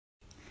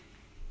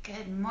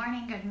Good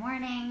morning, good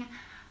morning.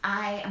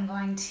 I am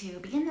going to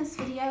begin this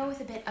video with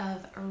a bit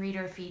of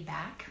reader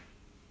feedback.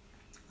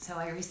 So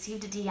I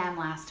received a DM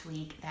last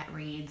week that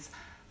reads,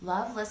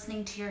 "Love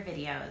listening to your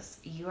videos.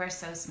 You are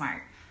so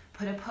smart.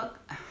 Put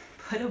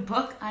a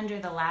book under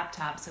the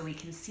laptop so we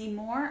can see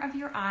more of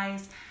your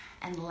eyes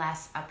and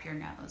less up your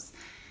nose."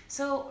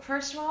 So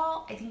first of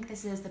all, I think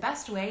this is the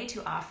best way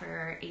to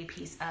offer a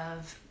piece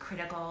of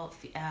critical,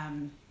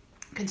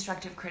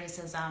 constructive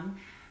criticism,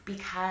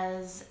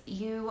 because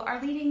you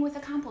are leading with a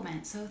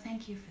compliment, so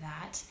thank you for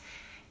that.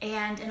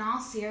 And in all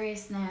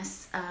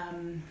seriousness,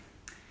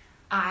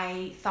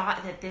 I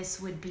thought that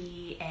this would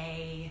be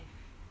a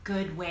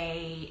good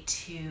way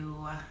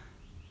to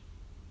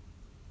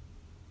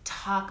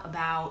talk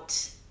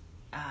about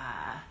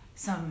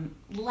some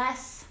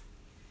less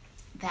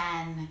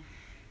than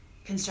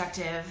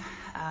constructive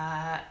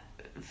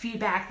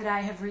feedback that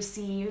I have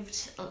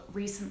received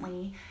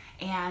recently,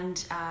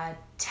 and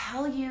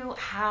tell you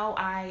how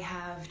I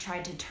have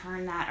tried to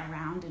turn that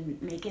around and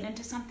make it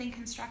into something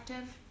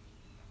constructive.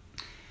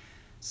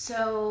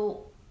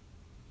 So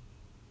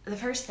the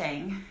first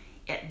thing,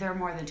 there are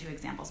more than two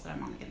examples, but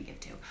I'm only going to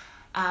give two.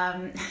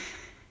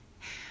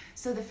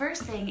 So the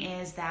first thing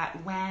is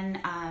that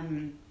when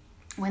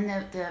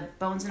the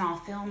Bones and All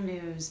film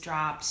news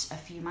dropped a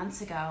few months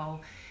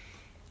ago,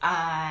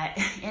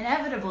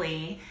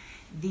 inevitably,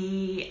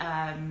 the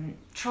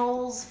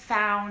trolls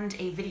found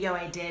a video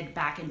I did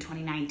back in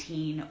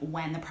 2019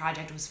 when the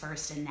project was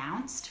first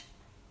announced,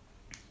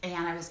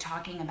 and I was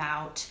talking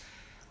about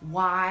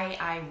why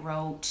I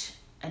wrote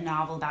a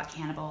novel about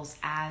cannibals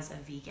as a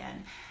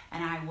vegan.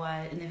 And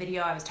in the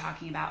video I was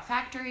talking about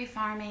factory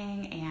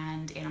farming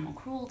and animal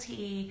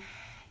cruelty,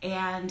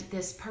 and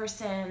this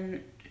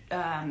person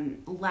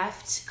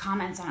left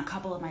comments on a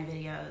couple of my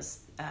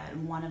videos.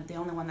 The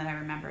only one that I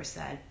remember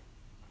said,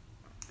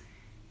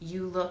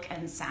 "You look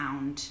and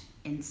sound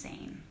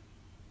insane."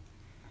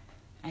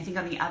 I think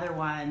on the other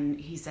one,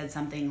 he said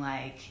something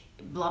like,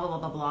 blah, blah, blah,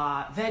 blah,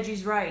 blah,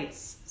 veggies'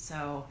 rights.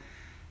 So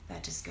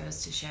that just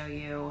goes to show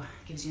you,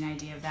 gives you an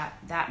idea of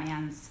that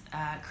man's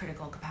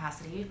critical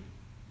capacity.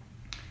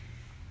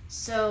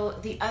 So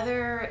the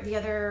other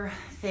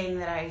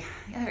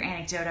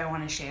anecdote I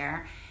want to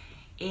share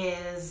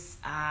is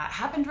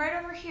happened right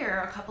over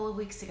here a couple of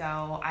weeks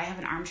ago. I have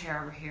an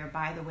armchair over here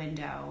by the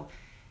window.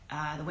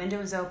 The window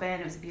was open.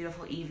 It was a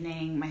beautiful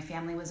evening. My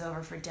family was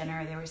over for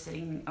dinner. They were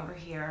sitting over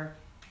here,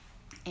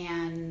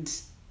 and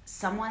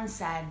someone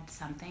said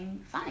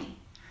something funny,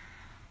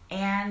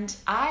 and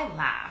I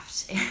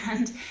laughed.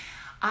 And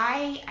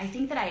I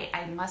think that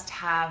I must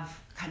have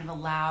kind of a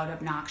loud,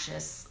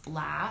 obnoxious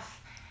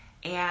laugh,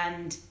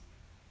 and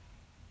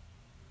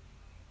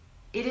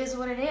it is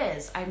what it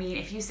is. I mean,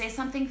 if you say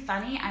something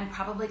funny, I'm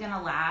probably going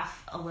to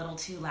laugh a little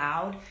too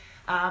loud.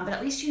 But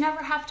at least you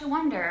never have to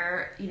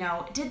wonder,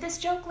 did this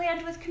joke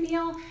land with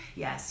Camille?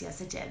 Yes,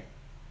 it did.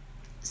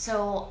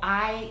 So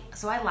I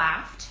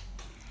laughed,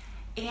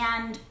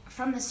 and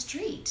from the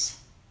street,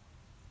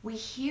 we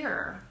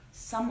hear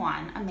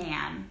someone, a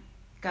man,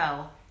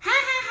 go, "Ha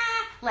ha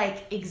ha,"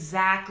 like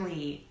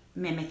exactly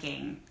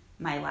mimicking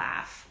my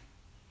laugh.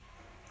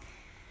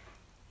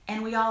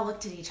 And we all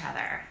looked at each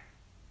other.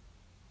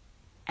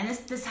 And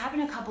this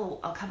happened a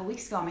couple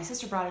weeks ago. My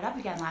sister brought it up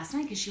again last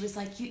night because she was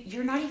like,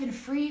 "You're not even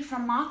free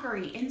from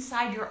mockery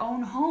inside your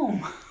own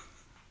home."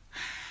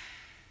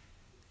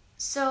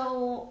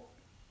 So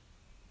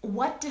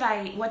what did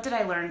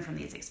I learn from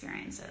these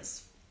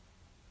experiences?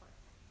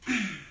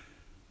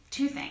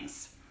 Two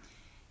things.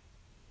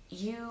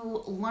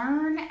 You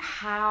learn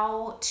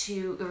how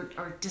to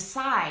or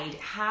decide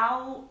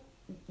how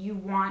you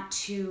want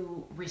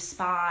to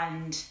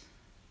respond.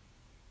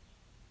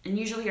 And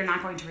usually you're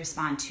not going to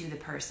respond to the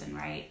person,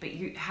 right? But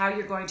how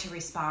you're going to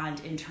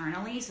respond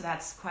internally. So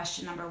that's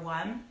question number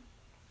one.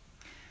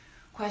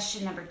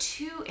 Question number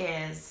two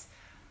is,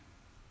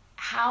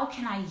 how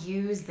can I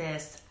use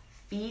this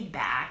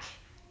feedback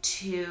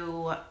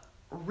to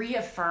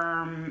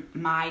reaffirm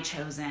my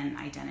chosen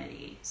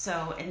identity?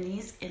 So in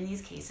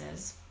these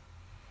cases,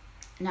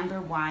 number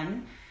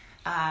one,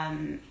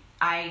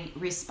 I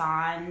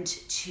respond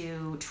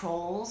to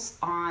trolls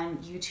on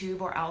YouTube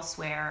or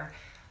elsewhere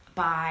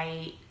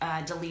by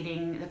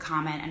deleting the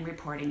comment and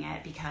reporting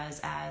it,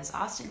 because as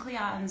Austin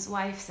Kleon's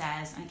wife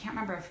says, and I can't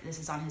remember if this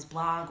is on his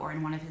blog or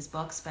in one of his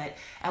books, but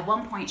at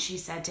one point she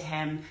said to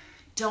him,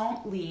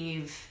 "Don't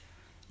leave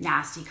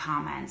nasty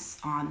comments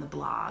on the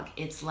blog.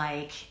 It's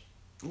like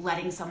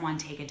letting someone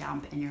take a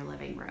dump in your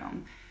living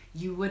room.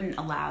 You wouldn't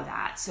allow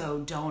that, so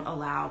don't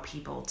allow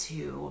people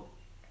to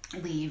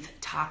leave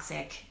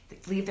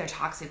their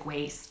toxic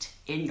waste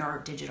in your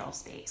digital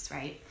space,"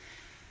 right?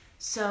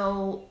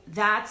 So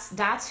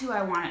that's who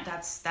I want.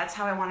 That's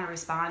how I want to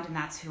respond, and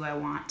that's who I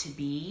want to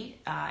be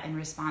in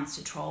response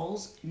to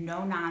trolls.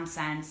 No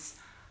nonsense.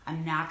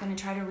 I'm not going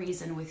to try to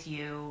reason with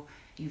you.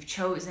 You've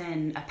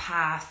chosen a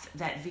path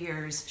that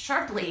veers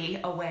sharply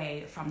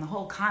away from the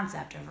whole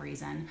concept of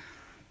reason.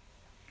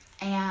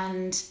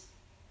 And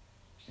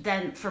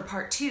then for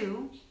part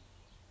two,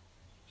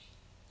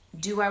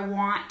 do I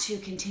want to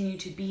continue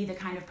to be the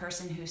kind of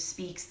person who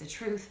speaks the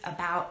truth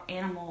about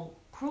animal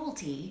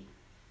cruelty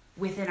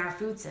within our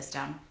food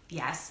system?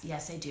 Yes,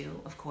 I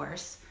do, of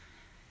course.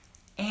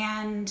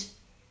 And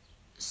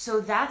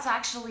so that's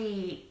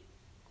actually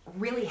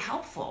really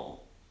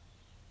helpful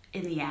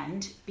in the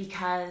end,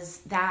 because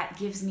that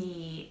gives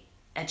me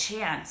a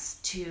chance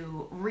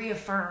to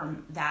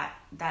reaffirm that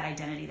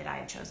identity that I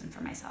have chosen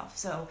for myself.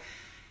 So,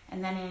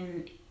 and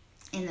then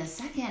in the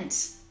second,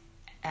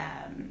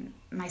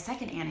 my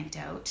second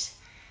anecdote,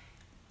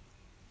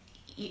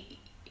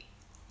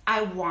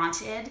 I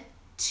wanted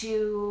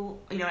to,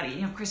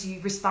 of course you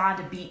respond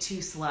a beat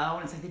too slow,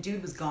 and it's like the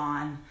dude was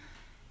gone.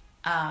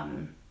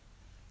 But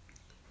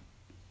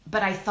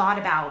I thought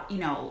about,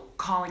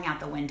 calling out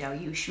the window,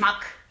 you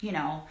schmuck,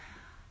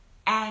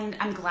 and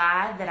I'm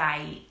glad that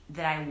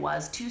I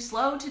was too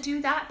slow to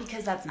do that,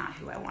 because that's not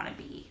who I want to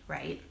be,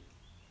 right?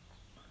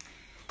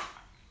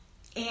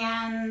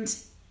 And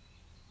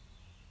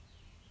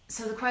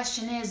so the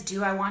question is,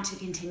 do I want to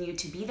continue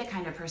to be the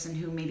kind of person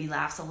who maybe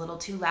laughs a little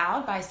too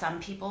loud by some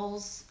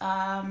people's,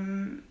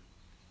 in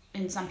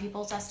some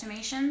people's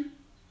estimation?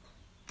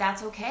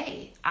 That's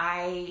okay.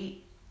 I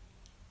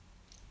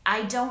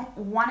don't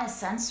want to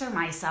censor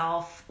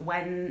myself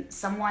when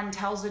someone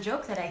tells a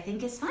joke that I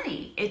think is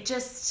funny.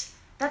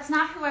 That's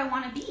not who I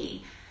want to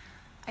be.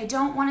 I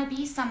don't want to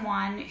be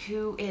someone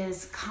who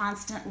is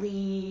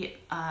constantly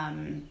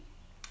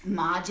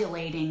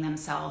modulating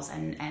themselves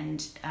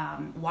and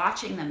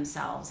watching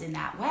themselves in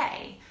that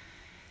way.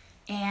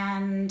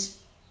 And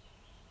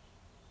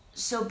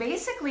so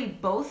basically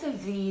both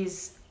of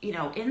these,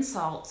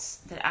 insults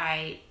that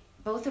I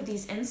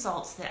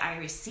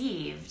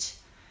received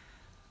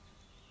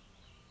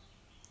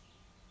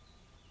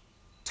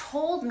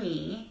told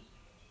me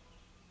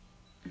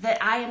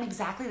that I am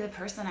exactly the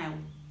person I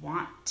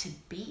want to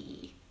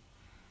be.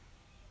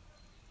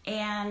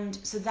 And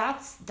so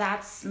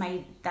that's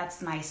my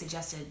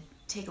suggested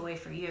takeaway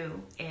for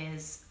you,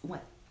 is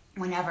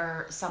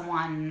whenever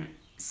someone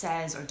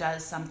says or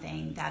does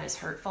something that is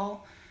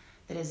hurtful,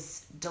 that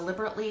is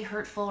deliberately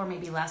hurtful or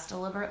maybe less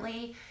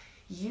deliberately,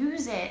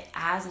 use it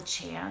as a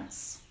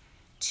chance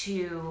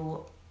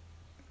to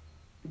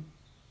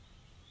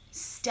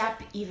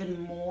step even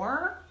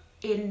more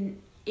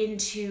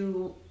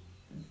into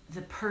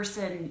the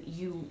person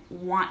you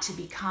want to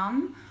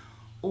become.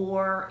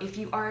 Or if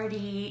you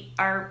already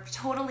are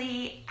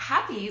totally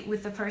happy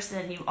with the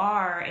person you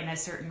are in a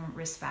certain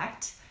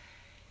respect,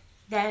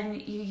 then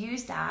you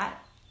use that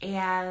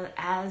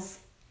as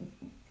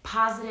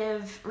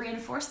positive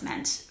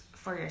reinforcement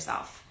for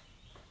yourself.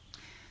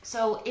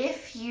 So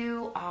if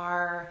you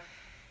are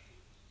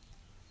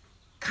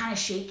kind of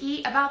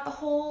shaky about the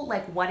whole,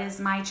 what is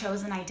my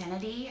chosen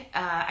identity,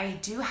 I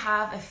do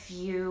have a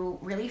few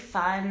really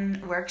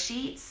fun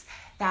worksheets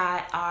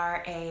that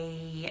are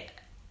a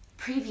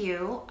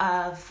preview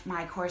of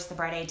my course, The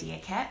Bright Idea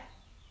Kit,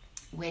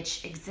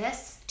 which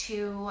exists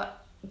to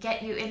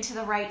get you into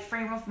the right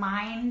frame of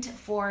mind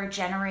for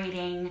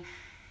generating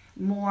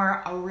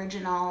more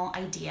original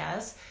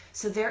ideas.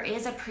 So there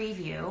is a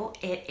preview.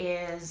 It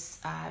is,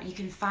 you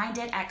can find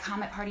it at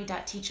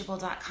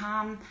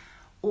cometparty.teachable.com,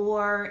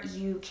 or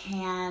you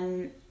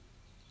can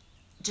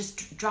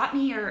just drop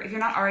me if you're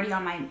not already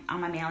on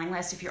my mailing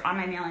list. If you're on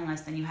my mailing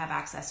list, then you have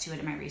access to it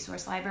in my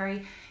resource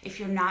library. If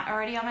you're not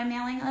already on my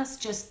mailing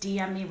list, just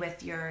DM me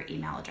with your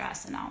email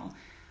address and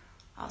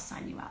I'll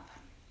sign you up.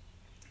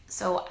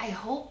 So I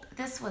hope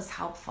this was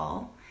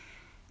helpful.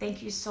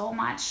 Thank you so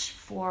much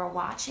for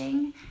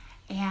watching,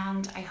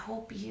 and I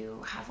hope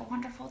you have a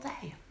wonderful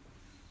day.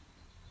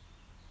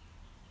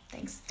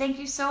 Thanks. Thank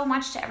you so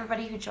much to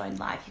everybody who joined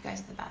live. You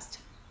guys are the best.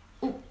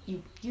 Oh,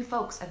 you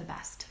folks are the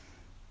best.